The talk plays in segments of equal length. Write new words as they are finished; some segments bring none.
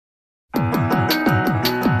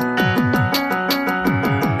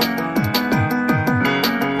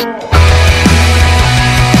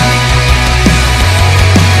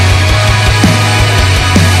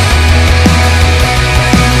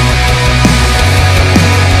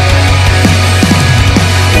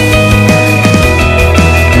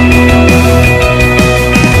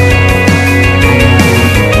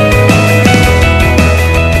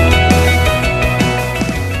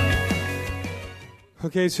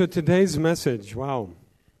Okay, so today's message, wow.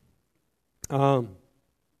 I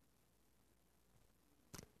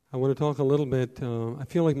want to talk a little bit. I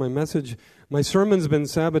feel like my sermon's been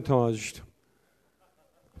sabotaged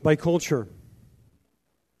by culture.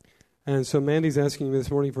 And so Mandy's asking me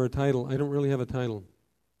this morning for a title. I don't really have a title.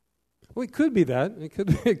 Well, it could be that. That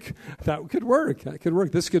could work. That could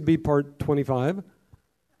work. This could be part 25.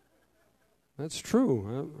 That's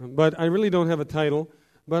true. But I really don't have a title.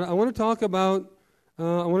 But I want to talk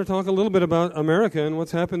a little bit about America and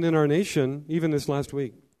what's happened in our nation, even this last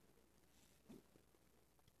week.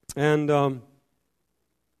 And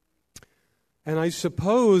I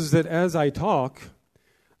suppose that as I talk,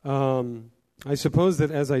 I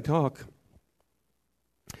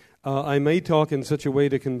may talk in such a way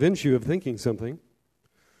to convince you of thinking something.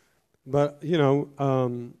 But,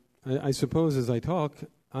 I suppose as I talk,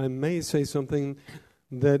 I may say something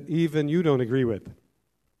that even you don't agree with.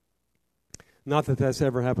 Not that that's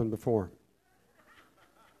ever happened before.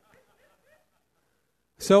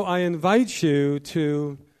 So I invite you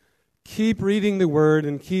to keep reading the Word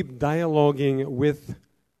and keep dialoguing with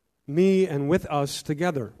me and with us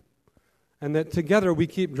together. And that together we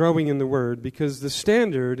keep growing in the Word, because the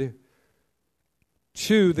standard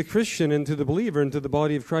to the Christian and to the believer and to the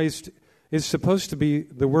body of Christ is supposed to be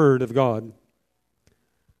the Word of God.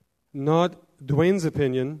 Not Dwayne's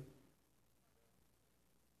opinion,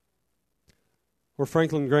 or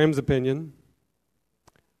Franklin Graham's opinion,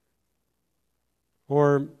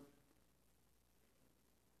 or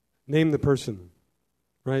name the person,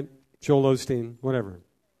 right? Joel Osteen, whatever,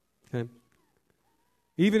 okay?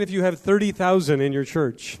 Even if you have 30,000 in your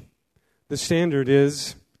church, the standard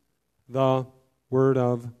is the Word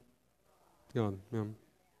of God. Yeah.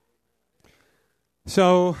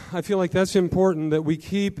 So I feel like that's important, that we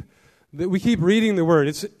keep reading the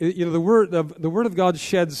Word. The Word of God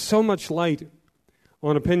sheds so much light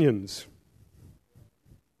on opinions.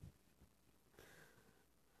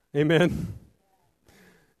 Amen.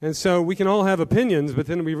 And so we can all have opinions, but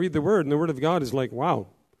then we read the Word, and the Word of God is like, wow.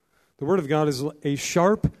 The Word of God is a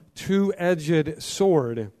sharp, two-edged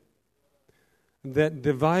sword that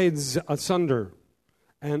divides asunder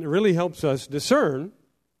and really helps us discern.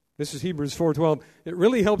 This is Hebrews 4:12. It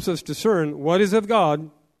really helps us discern what is of God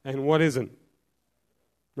and what isn't.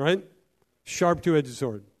 Right? Sharp, two-edged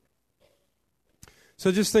sword.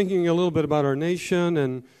 So just thinking a little bit about our nation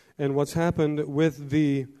and what's happened with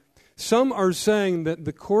some are saying that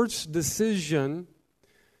the court's decision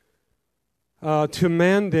to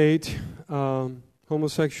mandate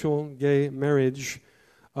homosexual gay marriage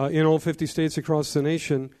in all 50 states across the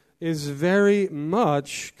nation is very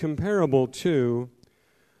much comparable to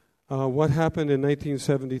what happened in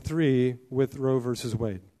 1973 with Roe versus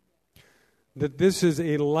Wade. That this is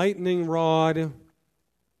a lightning rod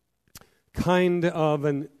kind of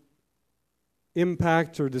an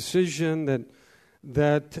impact or decision that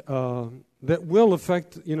will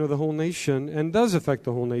affect the whole nation and does affect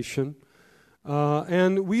the whole nation,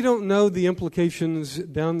 and we don't know the implications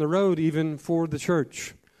down the road even for the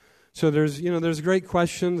church. So there's great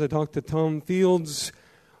questions. I talked to Tom Fields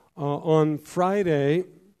on Friday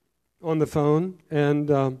on the phone,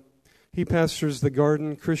 and he pastors the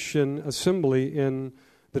Garden Christian Assembly in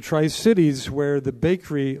the Tri-Cities, where the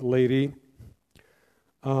bakery lady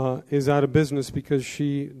is out of business because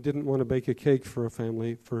she didn't want to bake a cake for a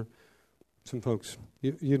family, for some folks.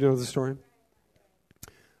 You know the story?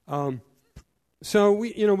 So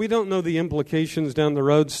we don't know the implications down the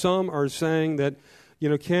road. Some are saying that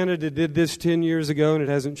Canada did this 10 years ago and it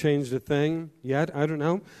hasn't changed a thing yet. I don't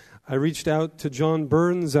know. I reached out to John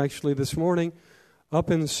Burns actually this morning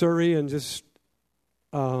up in Surrey, and just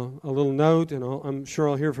a little note, and I'm sure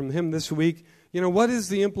I'll hear from him this week. What is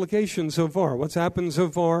the implication so far? What's happened so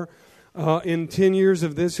far in 10 years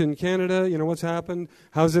of this in Canada? What's happened?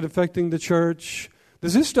 How's it affecting the church?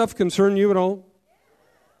 Does this stuff concern you at all?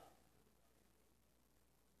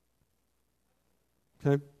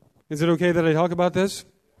 Okay. Is it okay that I talk about this?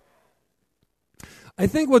 I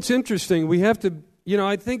think what's interesting,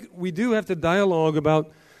 I think we do have to dialogue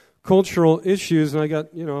about cultural issues, and I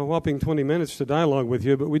got, a whopping 20 minutes to dialogue with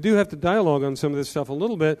you, but we do have to dialogue on some of this stuff a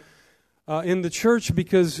little bit in the church,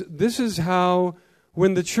 because this is how,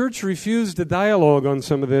 when the church refused to dialogue on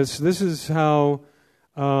some of this is how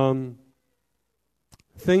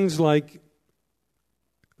things like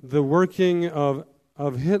the working of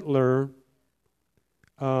Hitler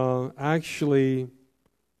actually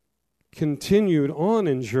continued on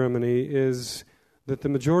in Germany, is that the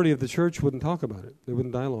majority of the church wouldn't talk about it. They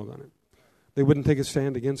wouldn't dialogue on it. They wouldn't take a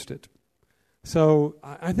stand against it. So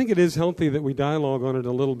I think it is healthy that we dialogue on it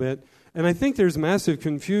a little bit. And I think there's massive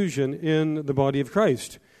confusion in the body of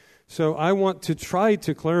Christ. So I want to try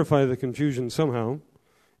to clarify the confusion somehow,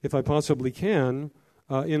 if I possibly can,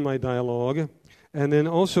 in my dialogue, and then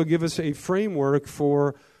also give us a framework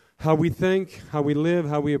for how we think, how we live,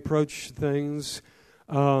 how we approach things.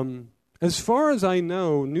 As far as I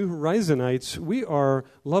know, New Horizonites, we are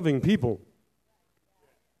loving people.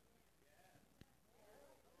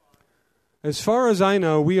 As far as I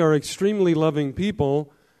know, we are extremely loving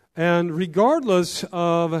people, and regardless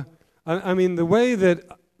of, the way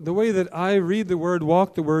that I read the Word,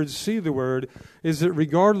 walk the Word, see the Word, is that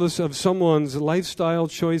regardless of someone's lifestyle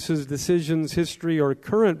choices, decisions, history, or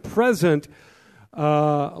current present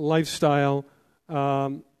lifestyle,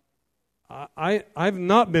 I've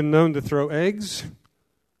not been known to throw eggs,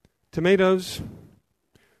 tomatoes,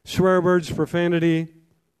 swear words, profanity,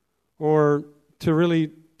 or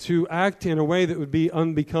to act in a way that would be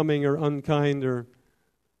unbecoming or unkind or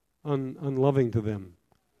unloving to them.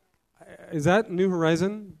 Is that New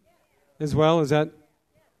Horizon as well? Is that,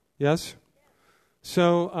 yes?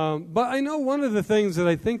 So, but I know one of the things that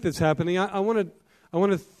I think that's happening. I want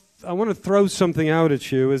to throw something out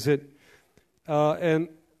at you. Is it? And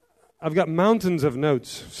I've got mountains of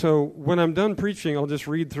notes. So when I'm done preaching, I'll just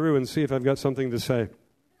read through and see if I've got something to say.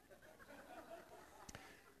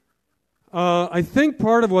 I think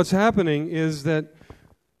part of what's happening is that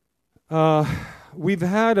we've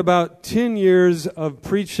had about 10 years of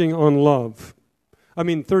preaching on love.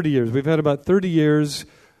 30 years. We've had about 30 years,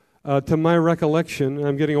 to my recollection.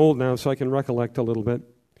 I'm getting old now, so I can recollect a little bit.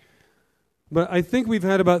 But I think we've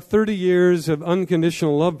had about 30 years of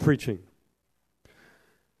unconditional love preaching.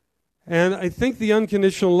 And I think the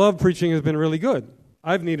unconditional love preaching has been really good.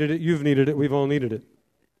 I've needed it, you've needed it, we've all needed it.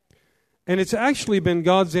 And it's actually been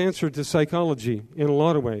God's answer to psychology in a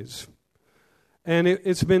lot of ways. And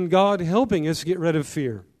it's been God helping us get rid of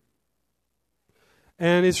fear.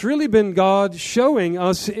 And it's really been God showing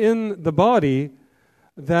us in the body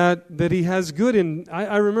that He has good in.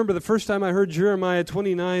 I remember the first time I heard Jeremiah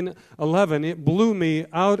 29:11, it blew me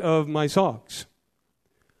out of my socks.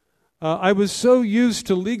 I was so used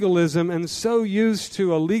to legalism and so used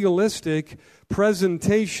to a legalistic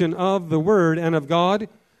presentation of the Word and of God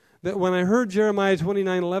that when I heard Jeremiah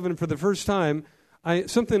 29:11 for the first time,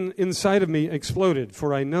 something inside of me exploded.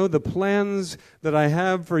 For I know the plans that I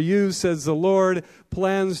have for you, says the Lord,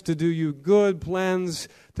 plans to do you good, plans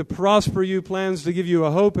to prosper you, plans to give you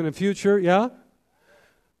a hope and a future. Yeah?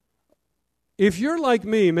 If you're like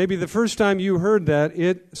me, maybe the first time you heard that,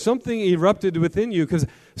 something erupted within you because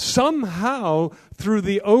somehow through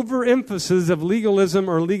the overemphasis of legalism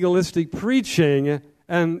or legalistic preaching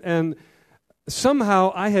and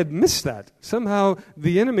somehow I had missed that. Somehow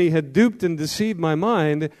the enemy had duped and deceived my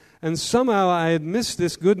mind, and somehow I had missed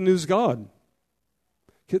this good news God.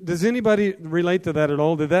 Does anybody relate to that at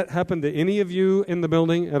all? Did that happen to any of you in the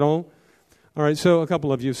building at all? All right, so a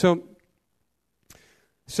couple of you.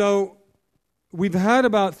 So we've had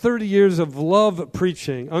about 30 years of love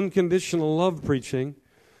preaching, unconditional love preaching.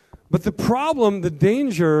 But the problem, the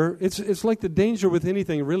danger, it's like the danger with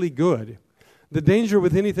anything really good. The danger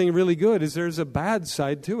with anything really good is there's a bad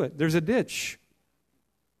side to it. There's a ditch.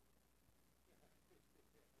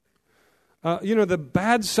 The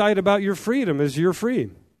bad side about your freedom is you're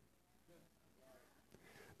free.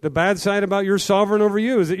 The bad side about you're sovereign over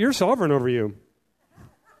you is that you're sovereign over you.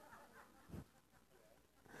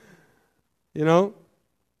 This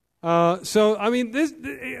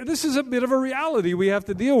is a bit of a reality we have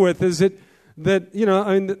to deal with. Is that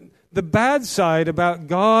the bad side about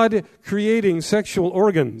God creating sexual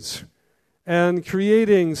organs and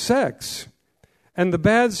creating sex, and the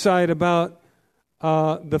bad side about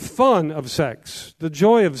the fun of sex, the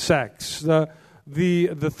joy of sex, the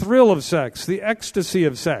thrill of sex, the ecstasy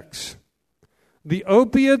of sex, the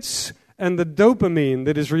opiates and the dopamine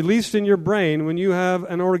that is released in your brain when you have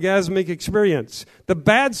an orgasmic experience. The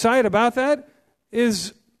bad side about that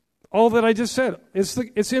is all that I just said.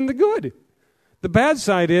 It's in the good. The bad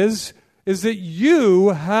side is that you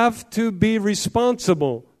have to be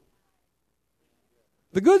responsible.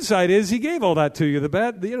 The good side is He gave all that to you.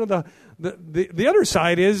 The other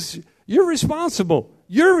side is you're responsible.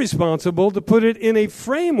 You're responsible to put it in a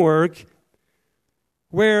framework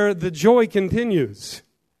where the joy continues,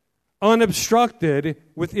 unobstructed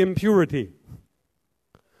with impurity.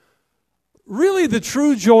 Really, the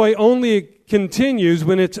true joy only continues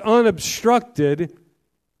when it's unobstructed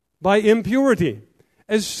by impurity.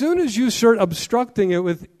 As soon as you start obstructing it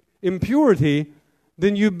with impurity,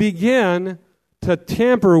 then you begin to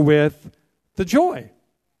tamper with the joy.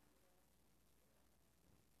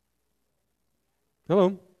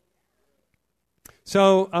 Hello?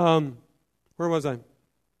 So, Where was I?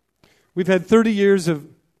 We've had 30 years of...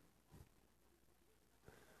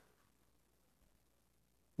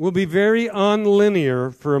 We'll be very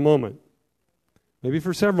unlinear for a moment. Maybe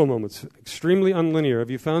for several moments. Extremely unlinear.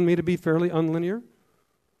 Have you found me to be fairly unlinear?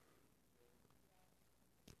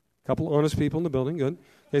 A couple honest people in the building. Good.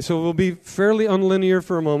 Okay, so we'll be fairly unlinear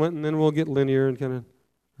for a moment, and then we'll get linear and kind of...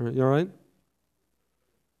 All right, you all right?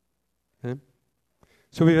 Okay.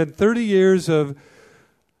 So we've had 30 years of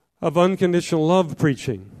unconditional love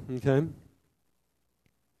preaching. Okay.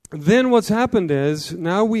 Then what's happened is,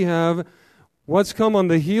 now we have... What's come on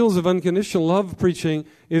the heels of unconditional love preaching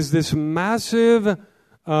is this massive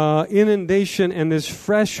inundation and this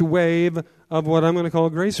fresh wave of what I'm going to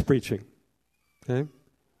call grace preaching. Okay,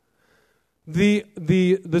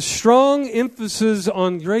 the strong emphasis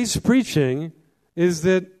on grace preaching is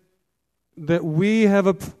that we have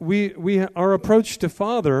our approach to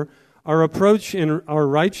Father, our approach in our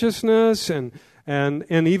righteousness and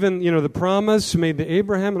even the promise made to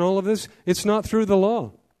Abraham and all of this. It's not through the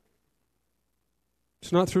law.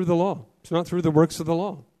 It's not through the law. It's not through the works of the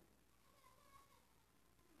law.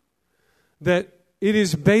 That it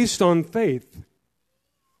is based on faith.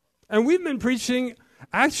 And we've been preaching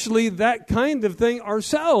actually that kind of thing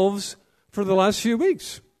ourselves for the last few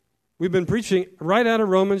weeks. We've been preaching right out of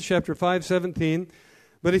Romans chapter 5:17.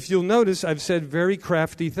 But if you'll notice, I've said very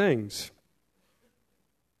crafty things.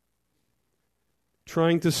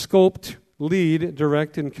 Trying to sculpt, lead,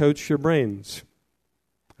 direct, and coach your brains.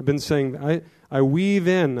 I've been saying, I weave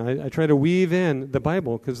in, I try to weave in the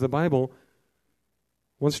Bible because the Bible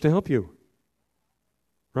wants to help you.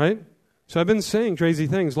 Right? So I've been saying crazy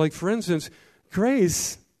things. Like, for instance,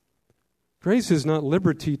 grace is not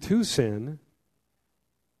liberty to sin.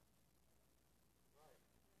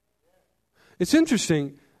 It's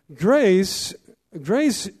interesting. Grace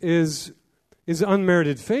is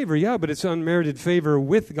unmerited favor, yeah, but it's unmerited favor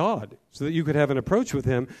with God so that you could have an approach with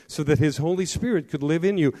Him so that His Holy Spirit could live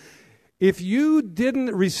in you. If you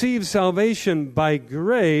didn't receive salvation by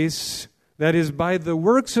grace, that is by the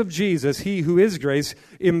works of Jesus, He who is grace,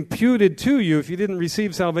 imputed to you, if you didn't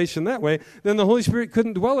receive salvation that way, then the Holy Spirit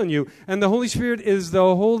couldn't dwell in you. And the Holy Spirit is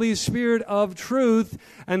the Holy Spirit of truth,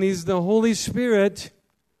 and He's the Holy Spirit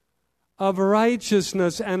of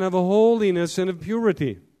righteousness and of holiness and of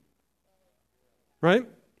purity. Right?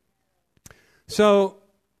 So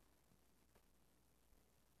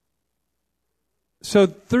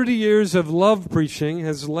 30 years of love preaching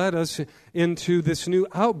has led us into this new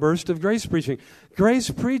outburst of grace preaching.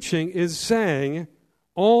 Grace preaching is saying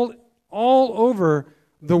all over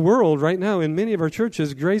the world right now, in many of our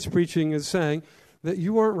churches, grace preaching is saying that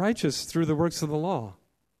you aren't righteous through the works of the law.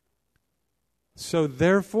 So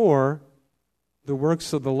therefore, the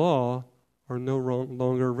works of the law are no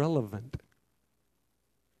longer relevant.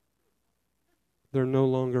 They're no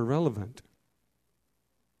longer relevant.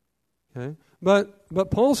 Okay?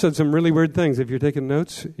 But Paul said some really weird things. If you're taking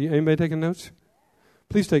notes, anybody taking notes?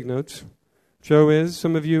 Please take notes. Joe is.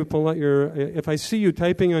 Some of you pull out your... If I see you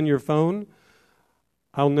typing on your phone,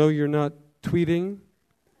 I'll know you're not tweeting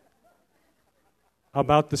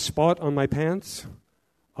about the spot on my pants.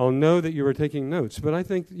 I'll know that you were taking notes. But I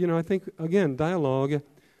think, again, dialogue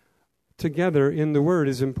together in the Word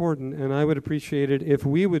is important, and I would appreciate it if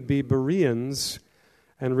we would be Bereans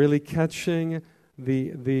and really catching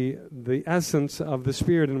the essence of the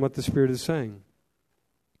Spirit and what the Spirit is saying.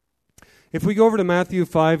 If we go over to Matthew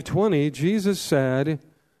 5:20, Jesus said,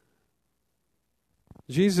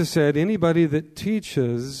 anybody that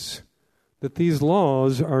teaches that these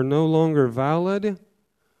laws are no longer valid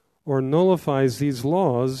or nullifies these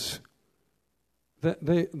laws, that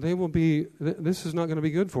they will be, this is not going to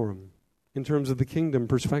be good for them in terms of the kingdom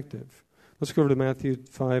perspective. Let's go over to Matthew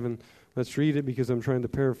 5 and let's read it because I'm trying to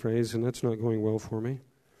paraphrase and that's not going well for me.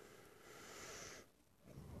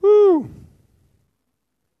 Woo!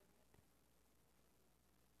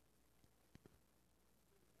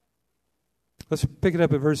 Let's pick it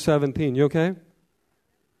up at verse 17. You okay?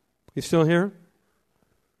 You still here?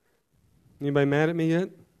 Anybody mad at me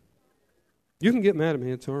yet? You can get mad at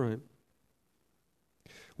me. It's all right.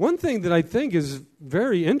 One thing that I think is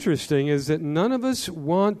very interesting is that none of us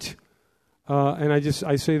want, and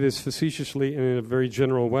I say this facetiously and in a very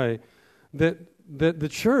general way, that the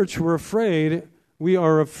church, we're afraid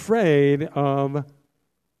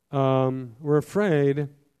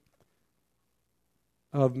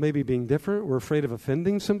of maybe being different. We're afraid of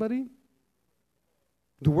offending somebody.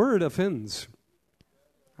 The word offends.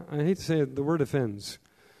 I hate to say it, the word offends.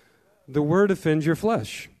 The word offends your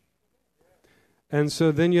flesh. And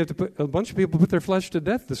so then you have to put, a bunch of people put their flesh to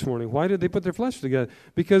death this morning. Why did they put their flesh to death?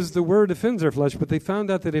 Because the word offends their flesh, but they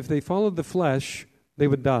found out that if they followed the flesh, they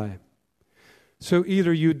would die. So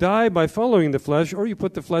either you die by following the flesh, or you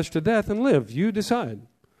put the flesh to death and live. You decide.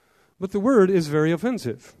 But the word is very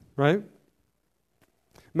offensive, right?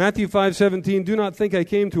 Matthew 5:17, do not think I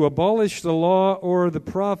came to abolish the law or the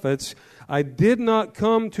prophets. I did not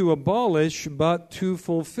come to abolish, but to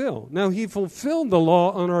fulfill. Now, he fulfilled the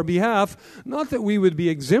law on our behalf, not that we would be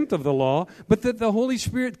exempt of the law, but that the Holy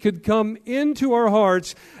Spirit could come into our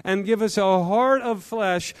hearts and give us a heart of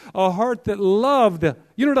flesh, a heart that loved.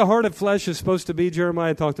 You know what a heart of flesh is supposed to be?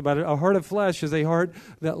 Jeremiah talked about it. A heart of flesh is a heart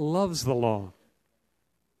that loves the law.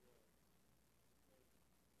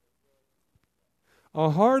 A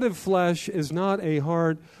heart of flesh is not a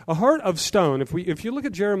heart of stone. If you look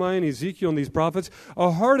at Jeremiah and Ezekiel and these prophets,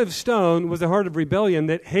 a heart of stone was a heart of rebellion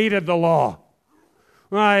that hated the law.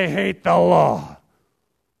 I hate the law.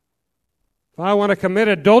 If I want to commit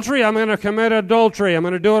adultery, I'm going to commit adultery. I'm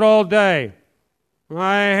going to do it all day.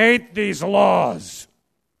 I hate these laws.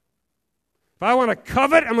 If I want to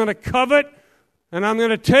covet, I'm going to covet, and I'm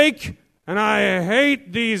going to take, and I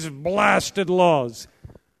hate these blasted laws.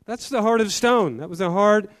 That's the heart of stone. That was a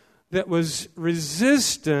heart that was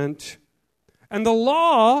resistant. And the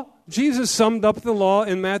law, Jesus summed up the law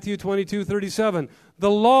in Matthew 22:37. The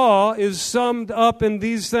law is summed up in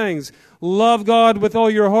these things. Love God with all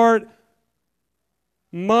your heart,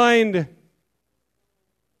 mind.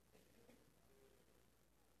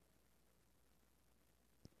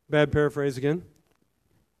 Bad paraphrase again.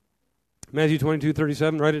 Matthew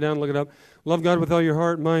 22:37, write it down, look it up. Love God with all your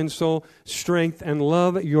heart, mind, soul, strength, and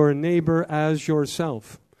love your neighbor as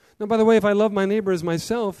yourself. Now, by the way, if I love my neighbor as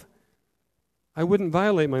myself, I wouldn't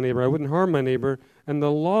violate my neighbor. I wouldn't harm my neighbor. And the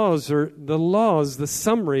laws are the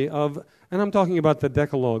summary of, and I'm talking about the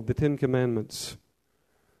Decalogue, the Ten Commandments.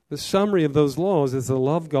 The summary of those laws is to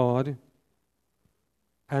love God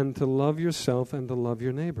and to love yourself and to love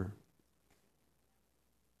your neighbor.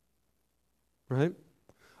 Right?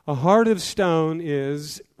 A heart of stone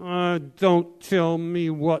is, don't tell me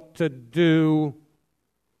what to do.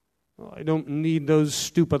 I don't need those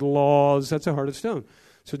stupid laws. That's a heart of stone.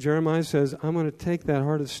 So Jeremiah says, I'm going to take that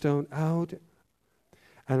heart of stone out,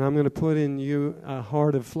 and I'm going to put in you a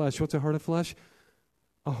heart of flesh. What's a heart of flesh?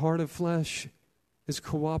 A heart of flesh is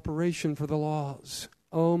cooperation for the laws.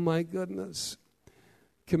 Oh my goodness.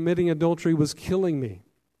 Committing adultery was killing me.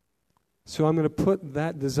 So I'm going to put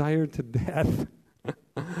that desire to death.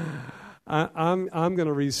 I'm going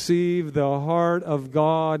to receive the heart of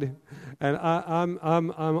God, and I'm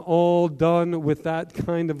all done with that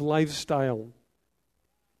kind of lifestyle.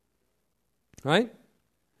 Right?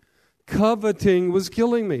 Coveting was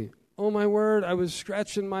killing me. Oh my word! I was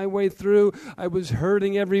scratching my way through. I was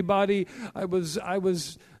hurting everybody. I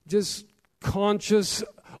was just conscious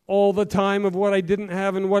all the time of what I didn't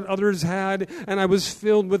have and what others had, and I was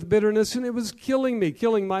filled with bitterness, and it was killing me,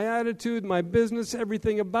 killing my attitude, my business,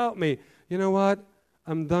 everything about me. You know what?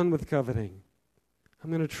 I'm done with coveting. I'm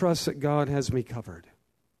going to trust that God has me covered.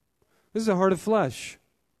 This is a heart of flesh,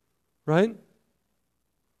 right?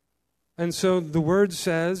 And so the word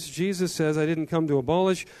says, Jesus says, I didn't come to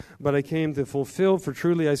abolish, but I came to fulfill. For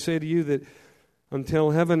truly I say to you that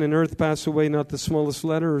until heaven and earth pass away, not the smallest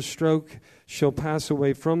letter or stroke shall pass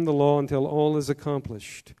away from the law until all is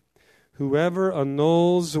accomplished. Whoever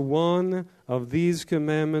annuls one of these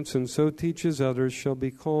commandments and so teaches others shall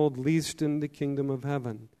be called least in the kingdom of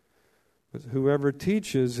heaven. But whoever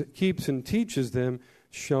keeps and teaches them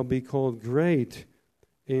shall be called great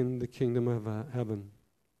in the kingdom of heaven.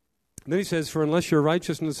 And then he says, for unless your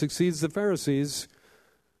righteousness exceeds the Pharisees,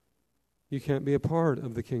 you can't be a part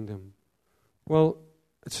of the kingdom. Well,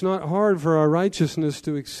 it's not hard for our righteousness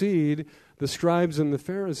to exceed the scribes and the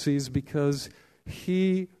Pharisees because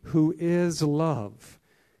he who is love,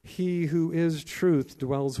 he who is truth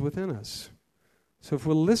dwells within us. So if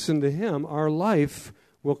we'll listen to him, our life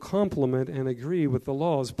will complement and agree with the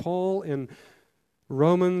laws. Paul in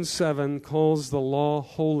Romans 7 calls the law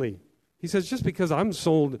holy. He says just because I'm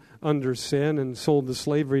sold under sin and sold to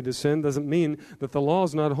slavery to sin doesn't mean that the law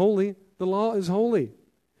is not holy. The law is holy.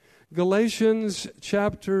 Galatians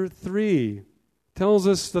chapter 3 tells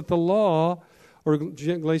us that the law, or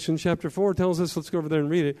Galatians chapter 4 tells us, let's go over there and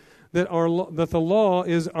read it, that the law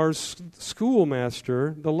is our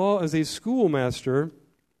schoolmaster. The law is a schoolmaster.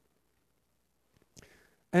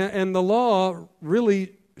 And the law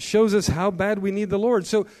really shows us how bad we need the Lord.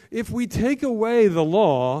 So if we take away the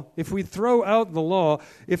law, if we throw out the law,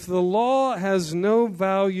 if the law has no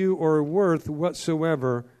value or worth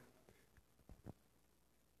whatsoever,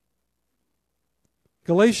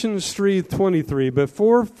 Galatians 3:23,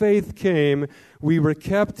 before faith came, we were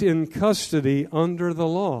kept in custody under the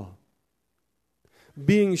law,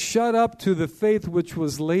 being shut up to the faith which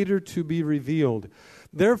was later to be revealed.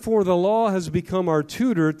 Therefore the law has become our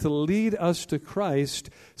tutor to lead us to Christ,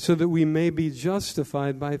 so that we may be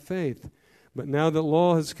justified by faith. But now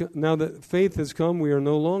that faith has come, we are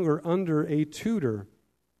no longer under a tutor.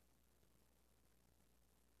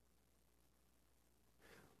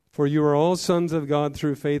 For you are all sons of God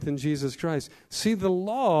through faith in Jesus Christ. See, the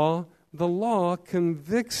law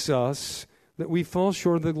convicts us that we fall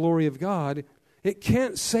short of the glory of God. It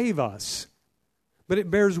can't save us, but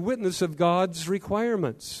it bears witness of God's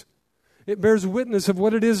requirements. It bears witness of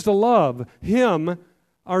what it is to love Him,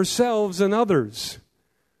 ourselves, and others.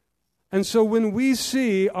 And so when we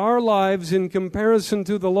see our lives in comparison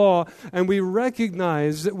to the law, and we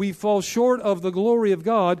recognize that we fall short of the glory of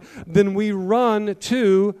God, then we run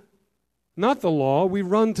to, not the law, we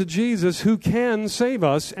run to Jesus, who can save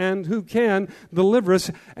us and who can deliver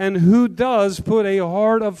us and who does put a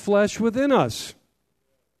heart of flesh within us.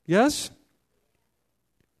 Yes?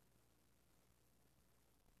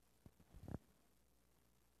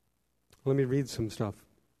 Let me read some stuff.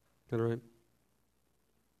 Is that all right?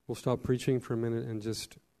 We'll stop preaching for a minute and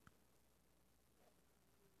just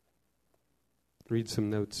read some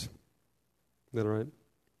notes. Is that all right?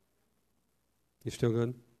 You still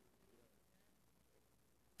good?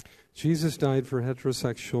 Jesus died for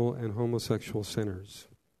heterosexual and homosexual sinners.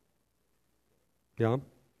 Yeah?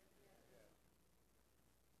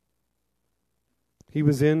 He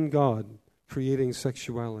was in God, creating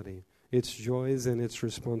sexuality, its joys and its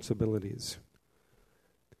responsibilities.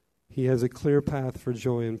 He has a clear path for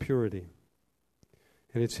joy and purity.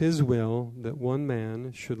 And it's His will that one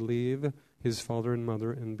man should leave his father and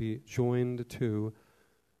mother and be joined to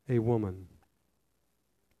a woman.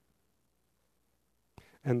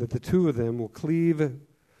 And that the two of them will cleave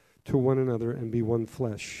to one another and be one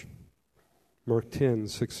flesh. Mark 10,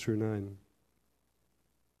 6 through 9.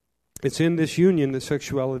 It's in this union that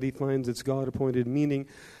sexuality finds its God-appointed meaning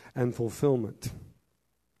and fulfillment.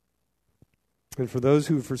 And for those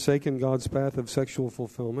who have forsaken God's path of sexual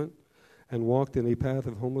fulfillment and walked in a path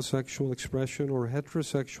of homosexual expression or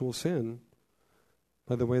heterosexual sin,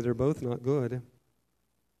 by the way, they're both not good,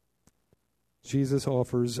 Jesus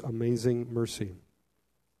offers amazing mercy.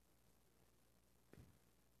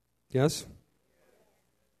 Yes?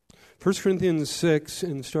 1 Corinthians 6,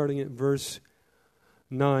 and starting at verse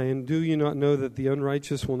 9, do you not know that the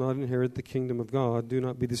unrighteous will not inherit the kingdom of God? Do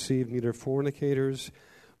not be deceived, neither fornicators,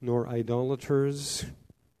 nor idolaters.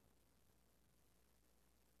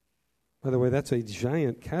 By the way, that's a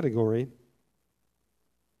giant category.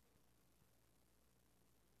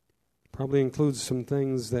 Probably includes some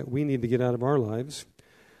things that we need to get out of our lives.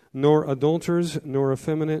 Nor adulterers, nor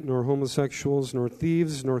effeminate, nor homosexuals, nor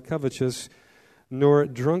thieves, nor covetous, nor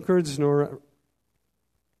drunkards, nor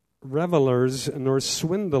revelers, nor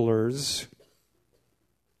swindlers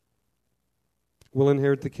will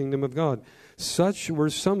inherit the kingdom of God. Such were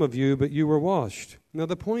some of you, but you were washed. Now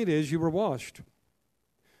the point is you were washed.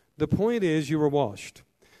 The point is you were washed.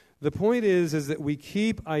 The point is that we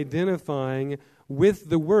keep identifying with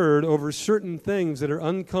the Word over certain things that are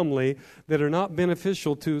uncomely, that are not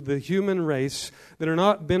beneficial to the human race, that are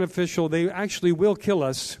not beneficial. They actually will kill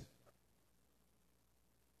us.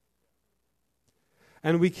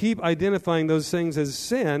 And we keep identifying those things as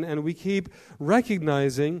sin, and we keep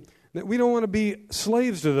recognizing that we don't want to be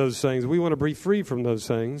slaves to those things. We want to be free from those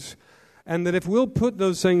things. And that if we'll put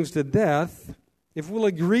those things to death, if we'll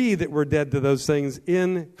agree that we're dead to those things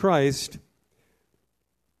in Christ,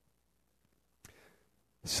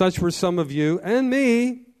 such were some of you and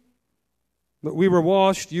me, but we were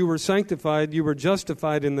washed, you were sanctified, you were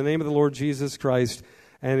justified in the name of the Lord Jesus Christ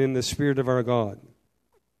and in the Spirit of our God.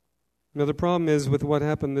 Now the problem is with what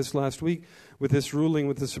happened this last week, with this ruling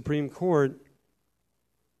with the Supreme Court,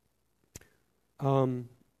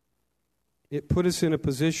 it put us in a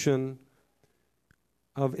position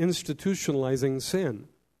of institutionalizing sin.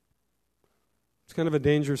 It's kind of a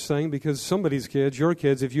dangerous thing because somebody's kids, your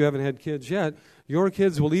kids, if you haven't had kids yet, your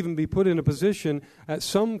kids will even be put in a position at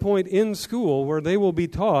some point in school where they will be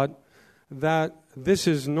taught that this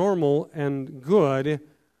is normal and good.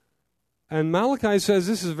 And Malachi says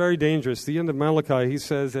this is very dangerous. The end of Malachi, he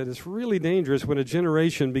says that it's really dangerous when a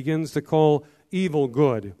generation begins to call evil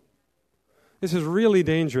good. This is really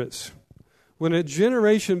dangerous. When a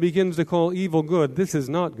generation begins to call evil good, this is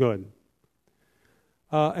not good.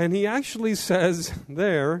 And he actually says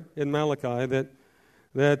there in Malachi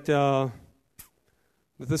that the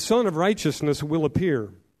Son of Righteousness will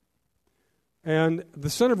appear. And the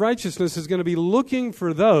Son of Righteousness is going to be looking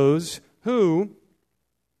for those who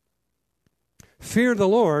fear the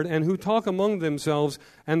Lord and who talk among themselves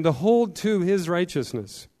and to hold to His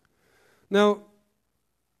righteousness. Now,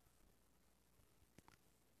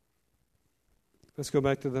 let's go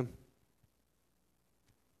back to them.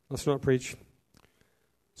 Let's not preach.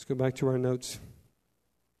 Let's go back to our notes.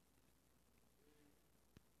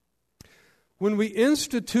 When we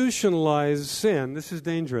institutionalize sin, this is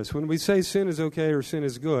dangerous. When we say sin is okay or sin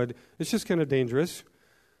is good, it's just kind of dangerous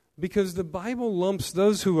because the Bible lumps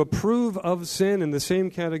those who approve of sin in the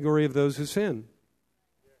same category of those who sin.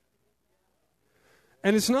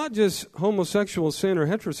 And it's not just homosexual sin or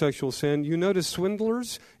heterosexual sin. You notice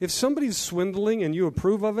swindlers. If somebody's swindling and you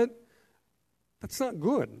approve of it, that's not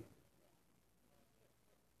good.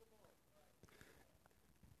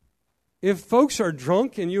 If folks are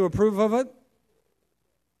drunk and you approve of it,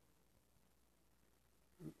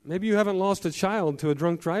 maybe you haven't lost a child to a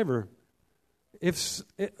drunk driver.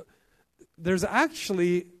 There's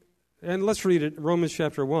actually, and let's read it, Romans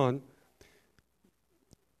chapter 1.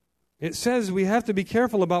 It says we have to be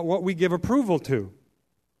careful about what we give approval to.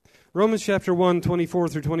 Romans chapter 1, 24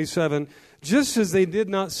 through 27. Just as they did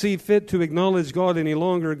not see fit to acknowledge God any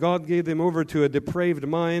longer, God gave them over to a depraved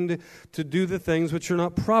mind to do the things which are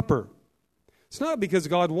not proper. It's not because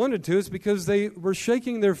God wanted to, it's because they were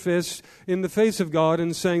shaking their fists in the face of God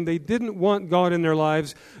and saying they didn't want God in their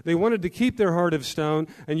lives. They wanted to keep their heart of stone,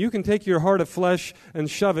 and you can take your heart of flesh and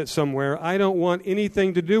shove it somewhere. I don't want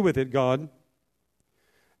anything to do with it, God.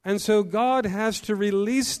 And so God has to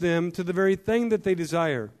release them to the very thing that they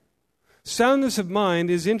desire. Soundness of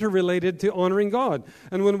mind is interrelated to honoring God.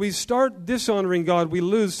 And when we start dishonoring God, we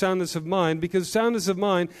lose soundness of mind because soundness of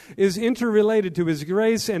mind is interrelated to His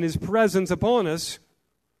grace and His presence upon us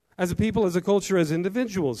as a people, as a culture, as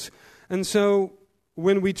individuals. And so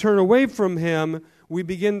when we turn away from Him, we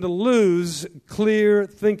begin to lose clear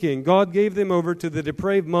thinking. God gave them over to the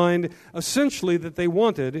depraved mind, essentially that they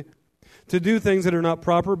wanted to do things that are not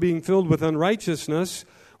proper, being filled with unrighteousness,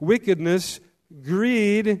 wickedness,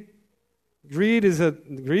 greed. Greed's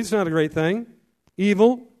not a great thing.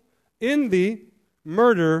 Evil, envy,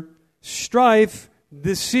 murder, strife,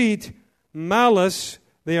 deceit, malice.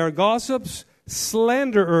 They are gossips,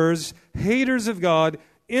 slanderers, haters of God,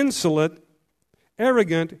 insolent,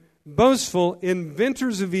 arrogant, boastful,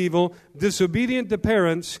 inventors of evil, disobedient to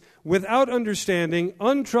parents, without understanding,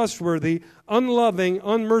 untrustworthy, unloving,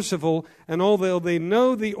 unmerciful, and although they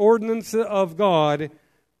know the ordinance of God,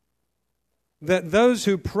 that those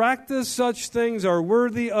who practice such things are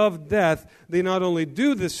worthy of death, they not only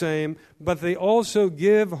do the same, but they also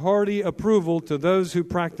give hearty approval to those who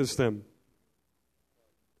practice them.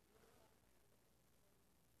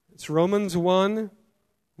 It's Romans 1.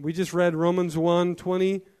 We just read Romans 1,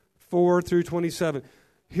 24 through 27.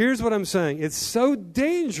 Here's what I'm saying. It's so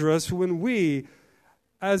dangerous when we,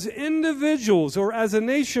 as individuals or as a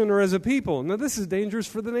nation or as a people. Now, this is dangerous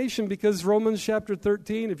for the nation because Romans chapter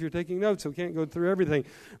 13, if you're taking notes, I can't go through everything.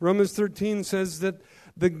 Romans 13 says that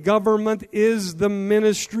the government is the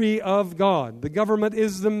ministry of God. The government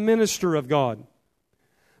is the minister of God.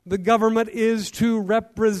 The government is to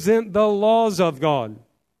represent the laws of God.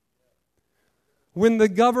 When the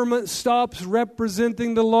government stops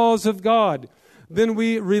representing the laws of God, then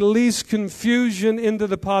we release confusion into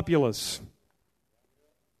the populace.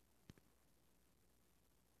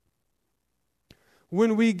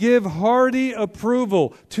 When we give hearty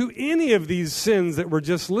approval to any of these sins that were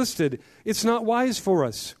just listed, it's not wise for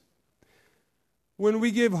us. When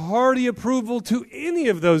we give hearty approval to any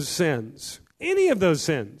of those sins, then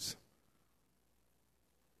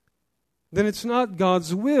it's not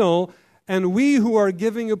God's will, and we who are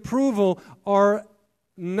giving approval are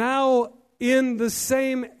now in the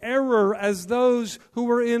same error as those who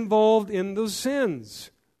were involved in those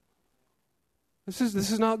sins. This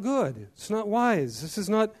is not good. It's not wise. This is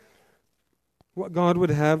not what God would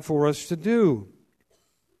have for us to do.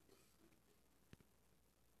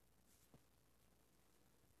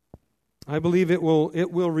 I believe it will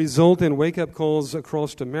result in wake-up calls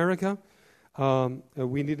across America.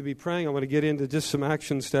 We need to be praying. I want to get into just some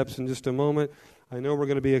action steps in just a moment. I know we're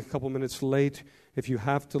going to be a couple minutes late. If you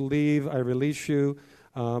have to leave, I release you.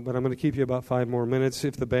 But I'm going to keep you about 5 more minutes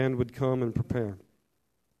if the band would come and prepare.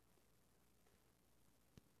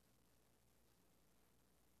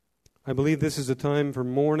 I believe this is a time for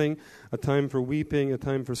mourning, a time for weeping, a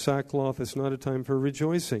time for sackcloth. It's not a time for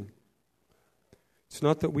rejoicing. It's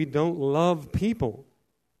not that we don't love people.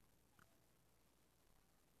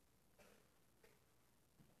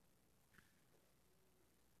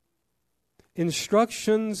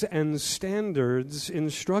 instructions and standards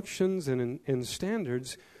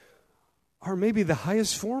are maybe the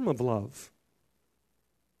highest form of love.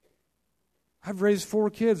 I've raised 4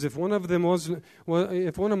 kids. If one of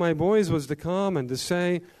my boys was to come and to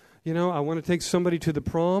say, I want to take somebody to the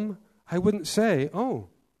prom, I wouldn't say, oh,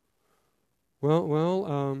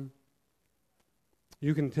 well,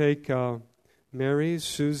 you can take Mary,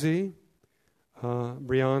 Susie,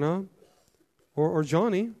 Brianna, or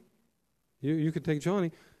Johnny. You could take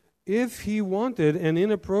Johnny. If he wanted an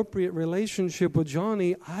inappropriate relationship with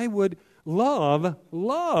Johnny, I would love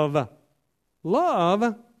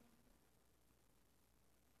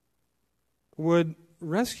would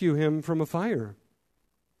rescue him from a fire.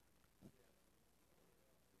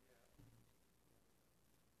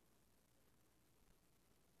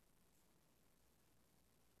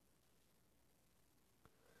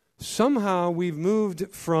 Somehow we've moved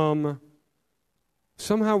from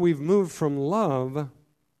love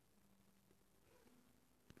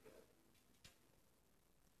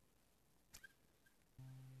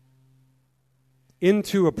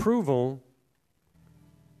into approval.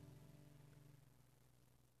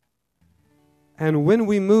 And when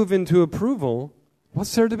we move into approval,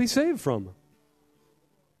 what's there to be saved from?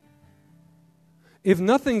 If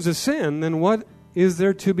nothing's a sin, then what is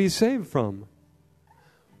there to be saved from?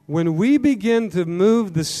 When we begin to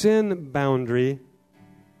move the sin boundary,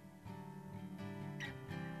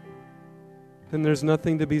 then there's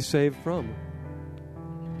nothing to be saved from.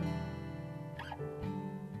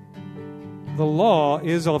 The law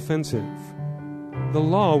is offensive. The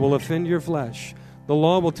law will offend your flesh. The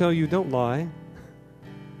law will tell you, don't lie.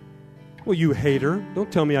 Well, you hater,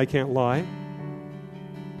 don't tell me I can't lie.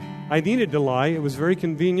 I needed to lie. It was very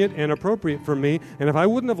convenient and appropriate for me. And if I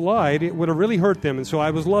wouldn't have lied, it would have really hurt them. And so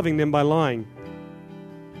I was loving them by lying.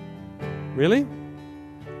 Really?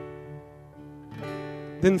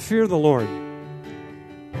 Then fear the Lord.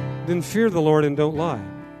 Then fear the Lord and don't lie.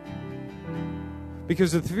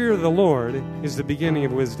 Because the fear of the Lord is the beginning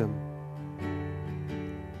of wisdom.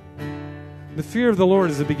 The fear of the Lord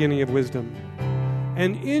is the beginning of wisdom.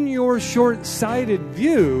 And in your short-sighted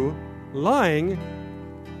view, lying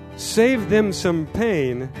saved them some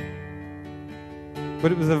pain,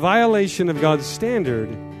 but it was a violation of God's standard.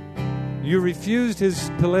 You refused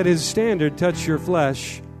to let His standard touch your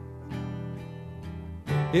flesh.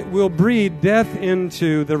 It will breed death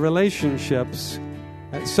into the relationships.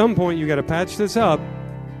 At some point, you got to patch this up,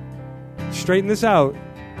 straighten this out,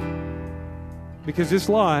 because this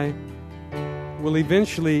lie will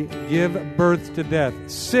eventually give birth to death.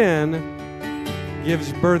 Sin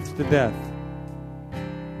gives birth to death.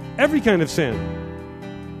 Every kind of sin.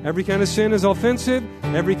 Every kind of sin is offensive.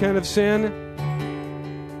 Every kind of sin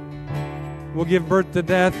will give birth to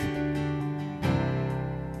death.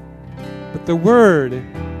 But the Word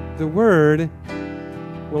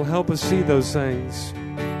will help us see those things.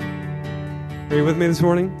 Are you with me this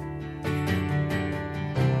morning?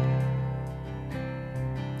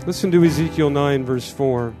 Listen to Ezekiel 9, verse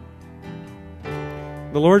 4.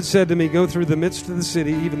 The Lord said to me, go through the midst of the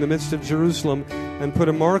city, even the midst of Jerusalem, and put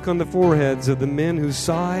a mark on the foreheads of the men who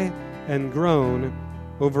sigh and groan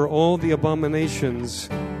over all the abominations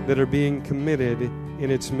that are being committed in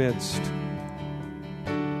its midst.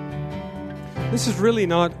 This is really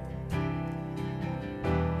not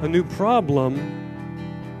a new problem.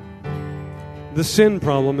 The sin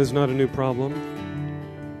problem is not a new problem.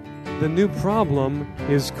 The new problem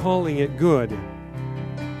is calling it good.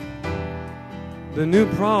 The new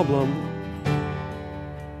problem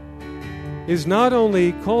is not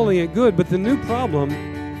only calling it good, but the new problem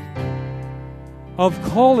of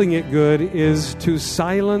calling it good is to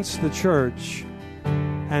silence the church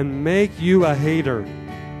and make you a hater.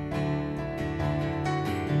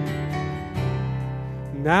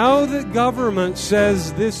 Now that government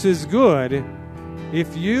says this is good,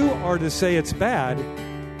 if you are to say it's bad,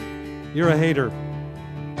 you're a hater.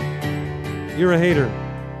 You're a hater.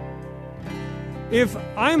 If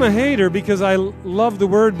I'm a hater because I love the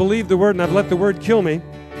Word, believe the Word, and I've let the Word kill me,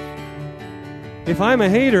 if I'm a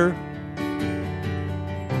hater,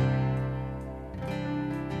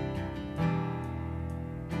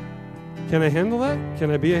 can I handle that?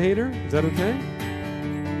 Can I be a hater? Is that okay?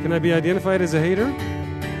 Can I be identified as a hater?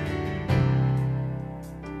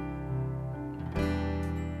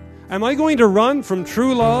 Am I going to run from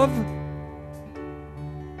true love?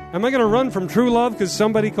 Am I going to run from true love because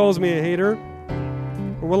somebody calls me a hater?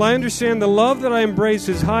 Or will I understand the love that I embrace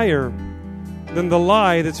is higher than the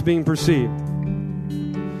lie that's being perceived?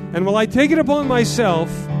 And will I take it upon myself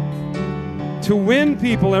to win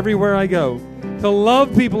people everywhere I go, to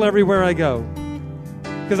love people everywhere I go,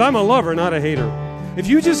 Because I'm a lover, not a hater. If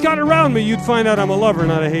you just got around me, you'd find out I'm a lover,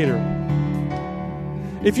 not a hater.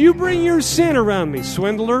 If you bring your sin around me,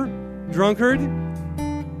 swindler, drunkard,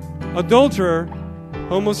 adulterer,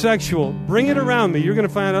 homosexual, bring it around me, you're going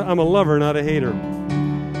to find out I'm a lover, not a hater.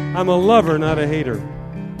 I'm a lover, not a hater.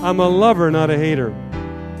 I'm a lover, not a hater.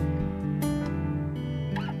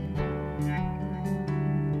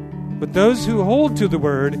 But those who hold to the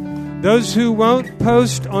word, those who won't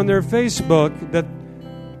post on their Facebook,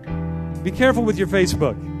 be careful with your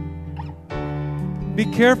Facebook. Be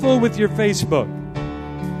careful with your Facebook.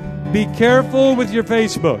 Be careful with your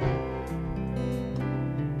Facebook.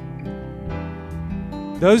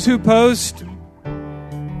 Those who post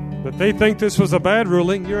that they think this was a bad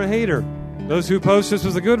ruling, you're a hater. Those who post this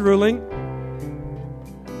was a good ruling,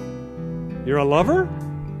 you're a lover?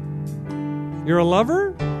 You're a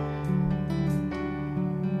lover?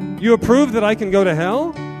 You approve that I can go to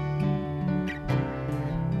hell?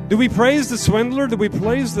 Do we praise the swindler? Do we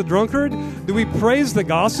praise the drunkard? Do we praise the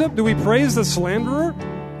gossip? Do we praise the slanderer?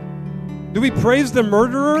 Do we praise the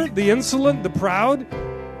murderer, the insolent, the proud,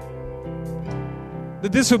 the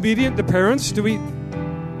disobedient to parents? Do we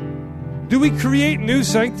create new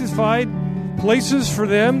sanctified places for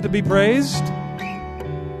them to be praised?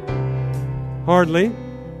 Hardly.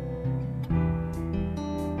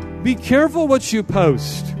 Be careful what you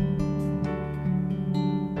post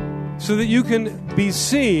so that you can be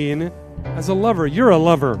seen as a lover. You're a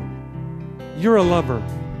lover. You're a lover.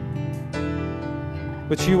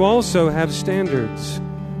 But you also have standards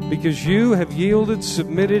because you have yielded,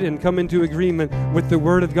 submitted, and come into agreement with the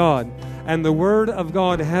Word of God. And the Word of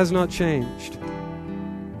God has not changed.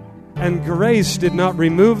 And grace did not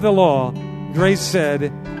remove the law. Grace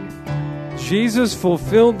said, Jesus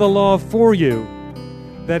fulfilled the law for you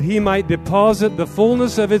that He might deposit the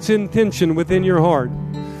fullness of its intention within your heart,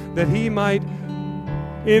 that He might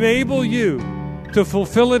enable you to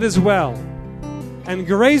fulfill it as well. And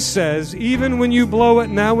grace says, even when you blow it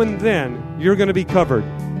now and then, you're going to be covered.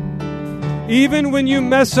 Even when you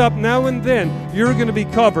mess up now and then, you're going to be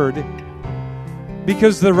covered.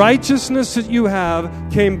 Because the righteousness that you have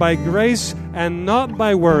came by grace and not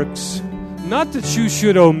by works. Not that you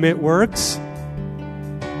should omit works,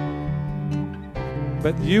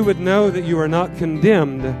 but you would know that you are not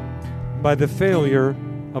condemned by the failure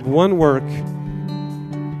of one work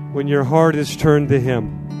when your heart is turned to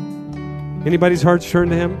Him. Anybody's heart's turned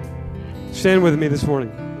to Him? Stand with me this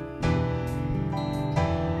morning.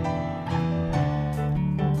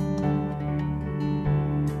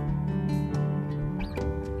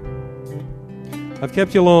 I've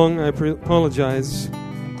kept you long. I apologize.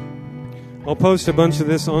 I'll post a bunch of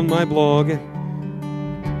this on my blog.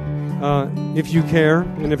 If you care,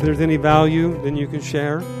 and if there's any value, then you can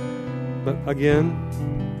share. But again,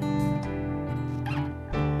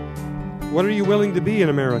 what are you willing to be in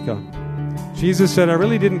America? Jesus said, I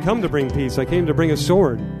really didn't come to bring peace. I came to bring a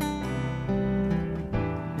sword.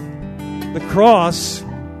 The cross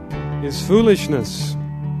is foolishness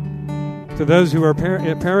to those who are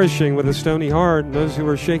perishing with a stony heart and those who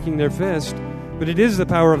are shaking their fist. But it is the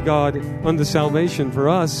power of God unto salvation for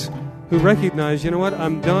us who recognize, you know what,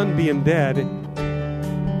 I'm done being dead.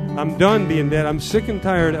 I'm done being dead. I'm sick and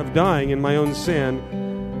tired of dying in my own sin.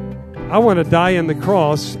 I want to die on the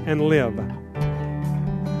cross and live.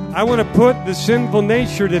 I want to put the sinful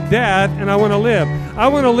nature to death, and I want to live. I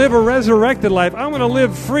want to live a resurrected life. I want to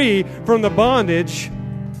live free from the bondage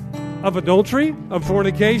of adultery, of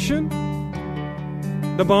fornication,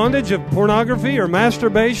 the bondage of pornography or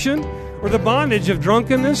masturbation, or the bondage of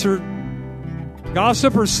drunkenness or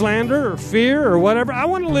gossip or slander or fear or whatever. I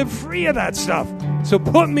want to live free of that stuff. So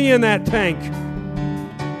put me in that tank.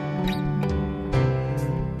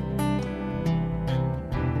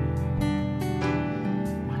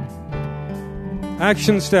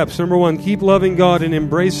 Action steps. Number 1, keep loving God and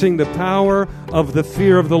embracing the power of the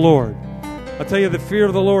fear of the Lord. I'll tell you, the fear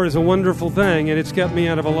of the Lord is a wonderful thing, and it's kept me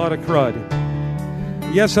out of a lot of crud.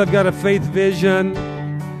 Yes, I've got a faith vision.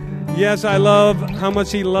 Yes, I love how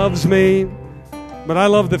much He loves me. But I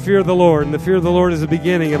love the fear of the Lord, and the fear of the Lord is the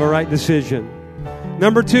beginning of a right decision.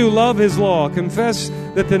 Number 2, love His law. Confess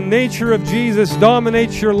that the nature of Jesus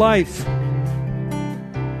dominates your life.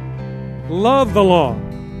 Love the law.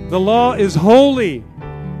 The law is holy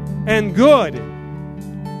and good.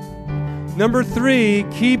 Number 3,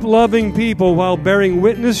 keep loving people while bearing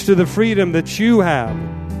witness to the freedom that you have.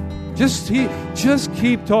 Just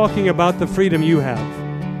keep talking about the freedom you have.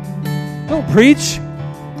 Don't preach.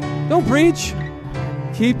 Don't preach.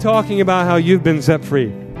 Keep talking about how you've been set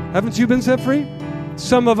free. Haven't you been set free?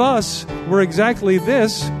 Some of us were exactly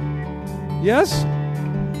this. Yes?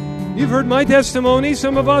 You've heard my testimony.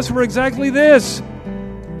 Some of us were exactly this.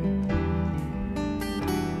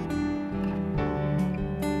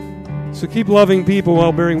 So keep loving people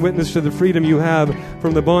while bearing witness to the freedom you have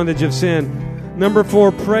from the bondage of sin. Number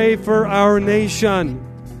 4, pray for our nation.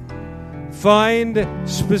 Find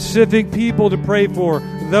specific people to pray for,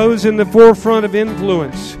 those in the forefront of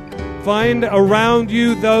influence. Find around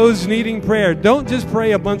you those needing prayer. Don't just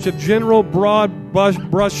pray a bunch of general, broad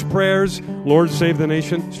brush prayers. Lord, save the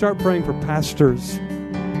nation. Start praying for pastors.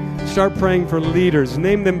 Start praying for leaders.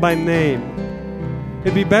 Name them by name.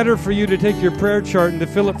 It'd be better for you to take your prayer chart and to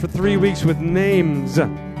fill it for 3 weeks with names,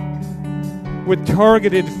 with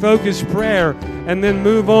targeted, focused prayer, and then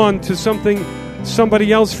move on to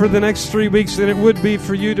somebody else for the next 3 weeks than it would be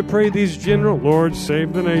for you to pray these general, Lord,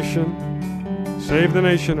 save the nation. Save the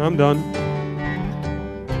nation. I'm done.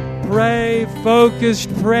 Pray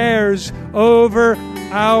focused prayers over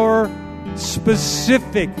our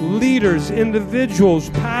specific leaders, individuals,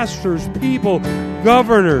 pastors, people,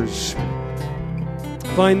 governors.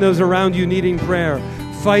 Find those around you needing prayer.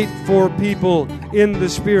 Fight for people in the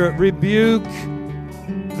Spirit. Rebuke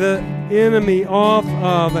the enemy off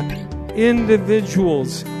of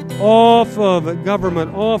individuals, off of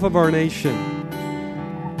government, off of our nation.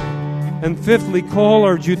 And fifthly, call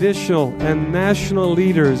our judicial and national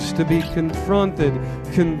leaders to be confronted,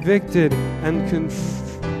 convicted, and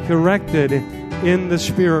corrected in the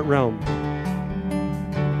spirit realm.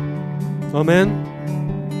 Amen?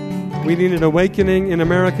 We need an awakening in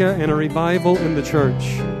America and a revival in the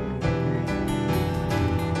church.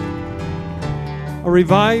 A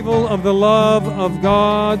revival of the love of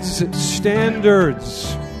God's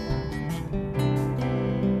standards.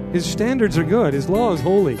 His standards are good. His law is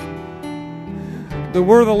holy. The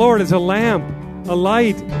word of the Lord is a lamp, a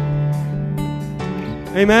light.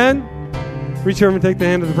 Amen? Reach over and take the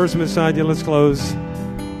hand of the person beside you. Let's close.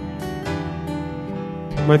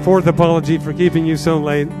 My fourth apology for keeping you so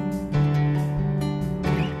late.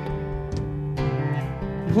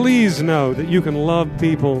 Please know that you can love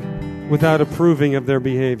people without approving of their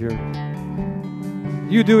behavior.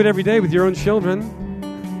 You do it every day with your own children.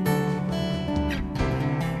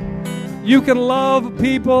 You can love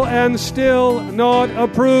people and still not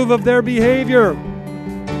approve of their behavior.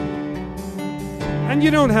 And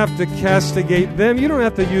you don't have to castigate them. You don't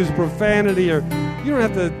have to use profanity, or you don't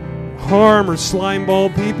have to harm or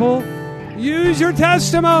slimeball people. Use your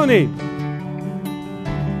testimony.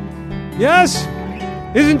 Yes?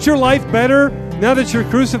 Isn't your life better now that you're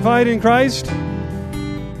crucified in Christ?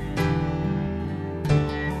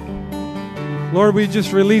 Lord, we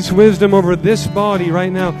just release wisdom over this body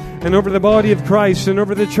right now, and over the body of Christ, and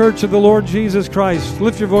over the church of the Lord Jesus Christ.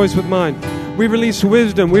 Lift your voice with mine. We release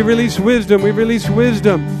wisdom. We release wisdom. We release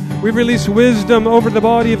wisdom. We release wisdom over the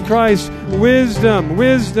body of Christ. Wisdom.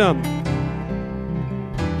 Wisdom.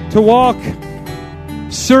 To walk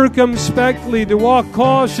circumspectly, to walk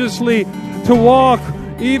cautiously, to walk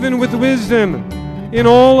even with wisdom in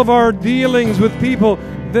all of our dealings with people,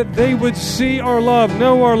 that they would see our love,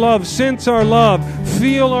 know our love, sense our love,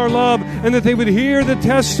 feel our love, and that they would hear the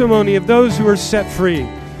testimony of those who are set free.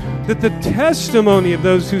 That the testimony of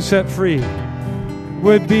those who set free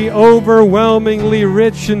would be overwhelmingly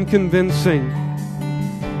rich and convincing.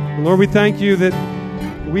 And Lord, we thank you that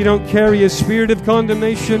we don't carry a spirit of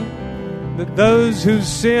condemnation, that those whose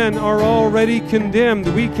sin are already condemned.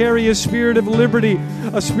 We carry a spirit of liberty,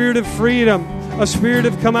 a spirit of freedom, a spirit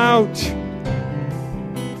of come out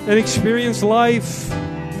and experience life.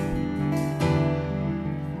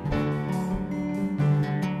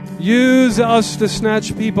 Use us to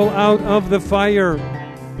snatch people out of the fire,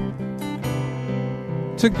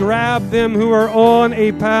 to grab them who are on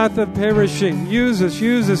a path of perishing. Use us,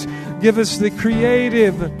 use us. Give us the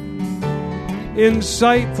creative,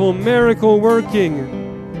 insightful,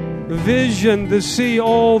 miracle-working vision to see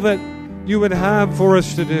all that you would have for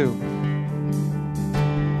us to do.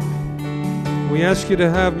 We ask you to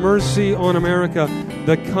have mercy on America,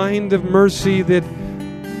 the kind of mercy that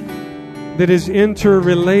is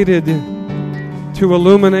interrelated to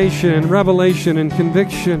illumination and revelation and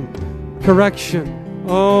conviction, correction.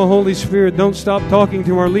 Oh, Holy Spirit, don't stop talking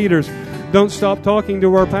to our leaders. Don't stop talking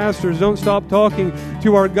to our pastors. Don't stop talking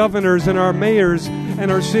to our governors and our mayors and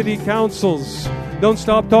our city councils. Don't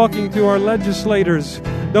stop talking to our legislators.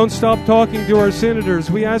 Don't stop talking to our senators.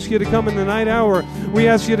 We ask you to come in the night hour. We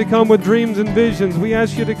ask you to come with dreams and visions. We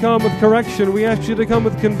ask you to come with correction. We ask you to come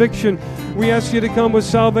with conviction. We ask you to come with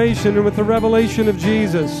salvation and with the revelation of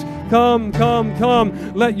Jesus. Come, come, come.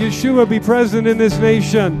 Let Yeshua be present in this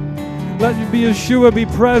nation. Let Yeshua be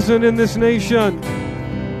present in this nation.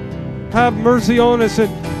 Have mercy on us and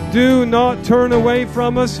do not turn away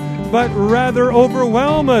from us. but rather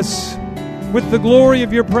overwhelm us with the glory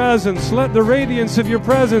of your presence. Let the radiance of your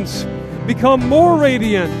presence become more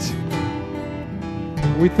radiant.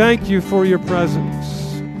 We thank you for your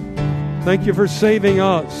presence. Thank you for saving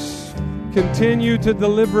us. Continue to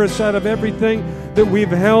deliver us out of everything that we've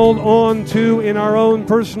held on to in our own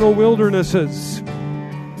personal wildernesses.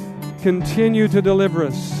 Continue to deliver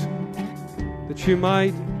us, that you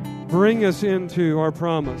might bring us into our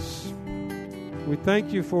promise. We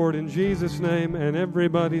thank you for it in Jesus' name. And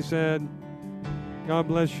everybody said, God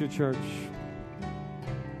bless you, church.